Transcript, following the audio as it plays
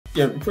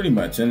Yeah, pretty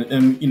much.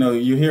 And you know,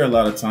 you hear a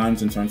lot of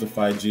times in terms of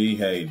 5G,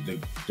 hey,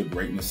 the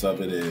greatness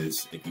of it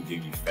is it can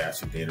give you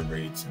faster data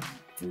rates and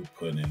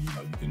throughput, and you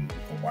can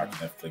watch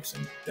Netflix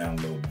and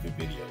download the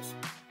videos.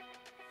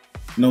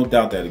 No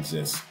doubt that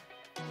exists.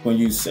 When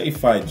you say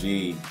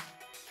 5G,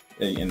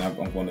 and I'm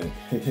going to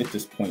hit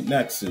this point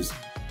next, is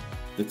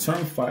the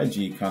term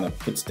 5G kind of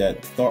puts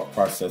that thought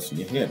process in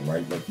your head,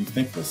 right? Like you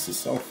think of a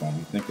cell phone,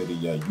 you think of the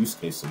use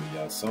case of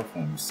the cell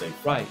phone, you say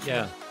Right. 5G,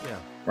 Yeah. Yeah.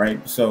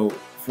 right? So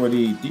for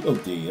the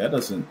DoD, that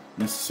doesn't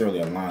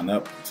necessarily align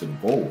up to the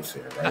goals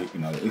here, right?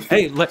 You know, if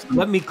Hey,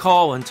 let me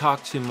call and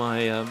talk to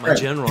my my right,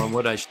 general on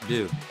what I should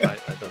do. That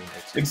doesn't make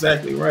sense.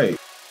 exactly right.